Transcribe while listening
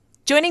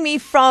Joining me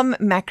from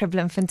Makro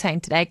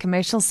Bloemfontein today,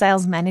 Commercial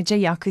Sales Manager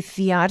Jaco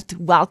Theart.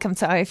 Welcome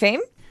to OFM.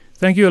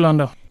 Thank you,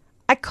 Yolanda.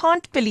 I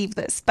can't believe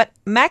this, but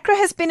Makro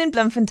has been in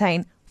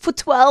Bloemfontein for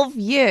 12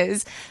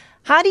 years.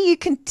 How do you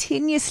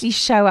continuously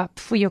show up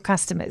for your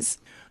customers?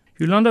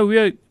 Yolanda, we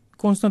are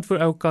constant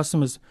for our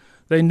customers.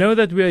 They know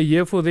that we are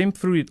here for them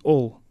through it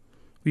all.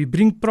 We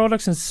bring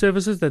products and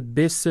services that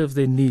best serve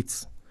their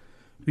needs.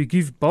 We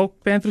give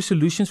bulk pantry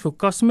solutions for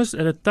customers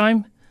at a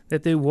time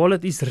that their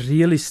wallet is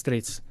really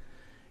stretched.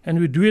 And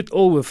we do it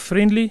all with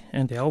friendly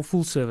and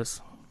helpful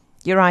service.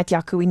 You're right,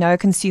 Jaco. We know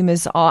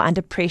consumers are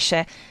under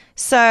pressure.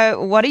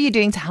 So what are you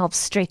doing to help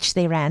stretch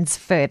their rands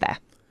further?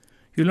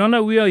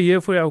 Yolanda, we are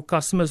here for our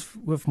customers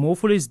with more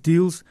for less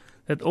deals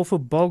that offer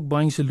bulk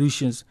buying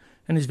solutions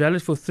and is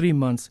valid for 3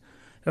 months.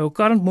 Our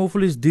current more for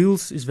less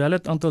deals is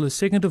valid until the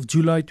 2nd of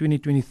July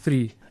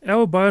 2023.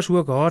 Our buyers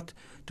work hard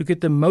to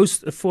get the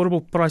most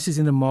affordable prices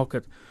in the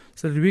market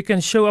so that we can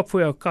show up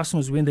for our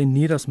customers when they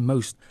need us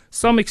most.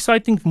 Some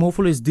exciting more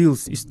for less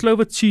deals is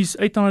Clover cheese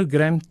 800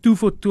 gram 2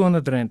 for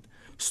 200 rand.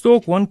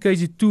 Stork 1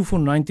 kg 2 for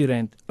 90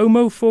 rand.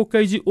 Omo 4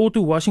 kg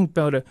auto washing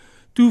powder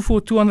 2 for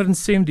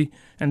 270,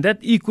 and that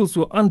equals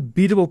to an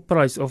unbeatable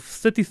price of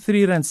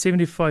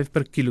 33.75 rand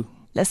per kilo.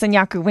 Listen,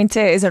 Jaco,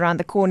 winter is around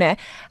the corner.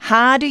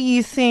 How do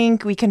you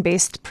think we can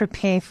best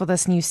prepare for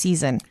this new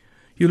season?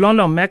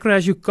 Yolanda, Makro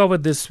has you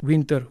covered this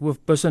winter with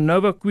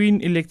Nova Queen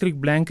electric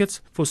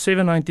blankets for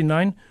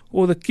 $7.99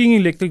 or the King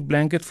electric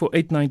blanket for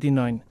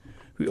 $8.99.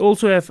 We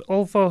also have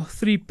Alpha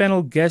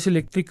 3-panel gas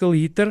electrical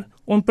heater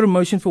on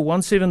promotion for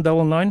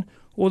 $17.99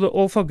 or the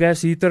Alpha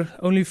gas heater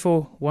only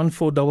for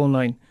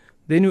 $14.99.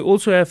 Then we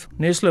also have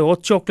Nestle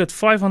hot chocolate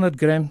 500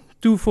 gram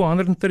 2 for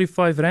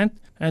 135 rand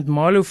and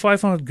Milo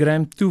 500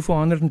 gram 2 for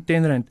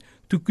 110 rand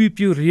to keep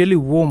you really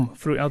warm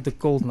throughout the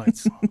cold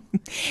nights.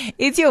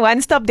 It's your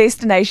one-stop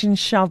destination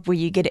shop where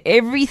you get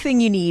everything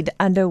you need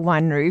under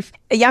one roof.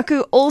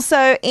 Jaco,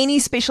 also any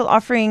special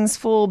offerings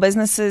for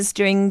businesses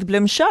during the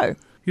Bloem Show?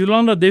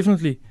 Yolanda,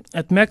 definitely.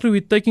 At Makro,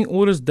 we're taking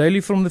orders daily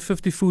from the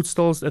 50 food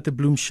stalls at the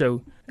Bloem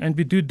Show, and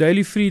we do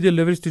daily free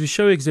deliveries to the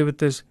show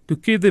exhibitors to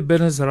keep their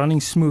business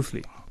running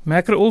smoothly.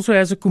 Makro also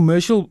has a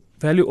commercial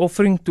value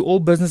offering to all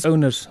business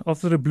owners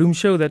after the Bloem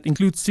Show that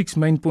includes 6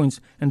 main points,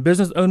 and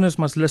business owners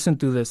must listen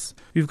to this.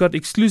 We've got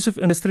exclusive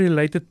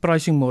industry-related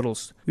pricing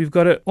models. We've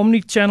got an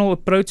omni-channel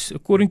approach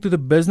according to the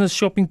business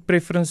shopping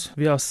preference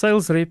via a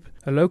sales rep,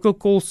 a local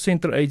call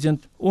center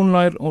agent,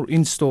 online or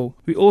in-store.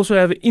 We also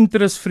have an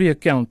interest-free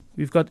account.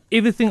 We've got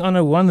everything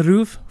under one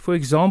roof, for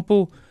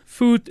example,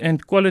 food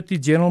and quality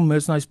general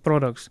merchandise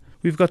products.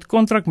 We've got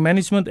contract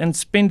management and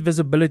spend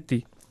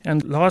visibility.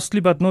 And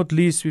lastly but not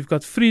least, we've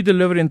got free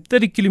delivery in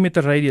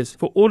 30-kilometer radius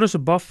for orders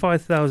above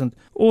 5,000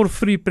 or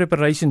free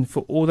preparation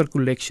for order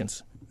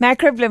collections.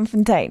 Makro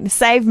Bloemfontein.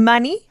 Save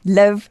money,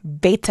 live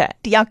better.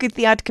 Jaco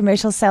Theart,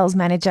 Commercial Sales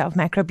Manager of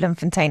Makro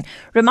Bloemfontein,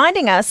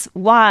 reminding us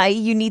why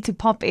you need to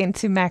pop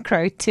into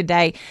Makro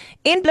today.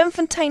 In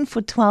Bloemfontein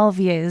for 12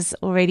 years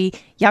already.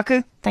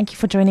 Jaco, thank you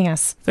for joining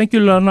us. Thank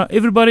you, Yolanda.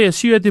 Everybody, I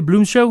see you at the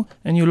Bloem Show,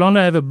 and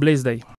Yolanda, have a blessed day.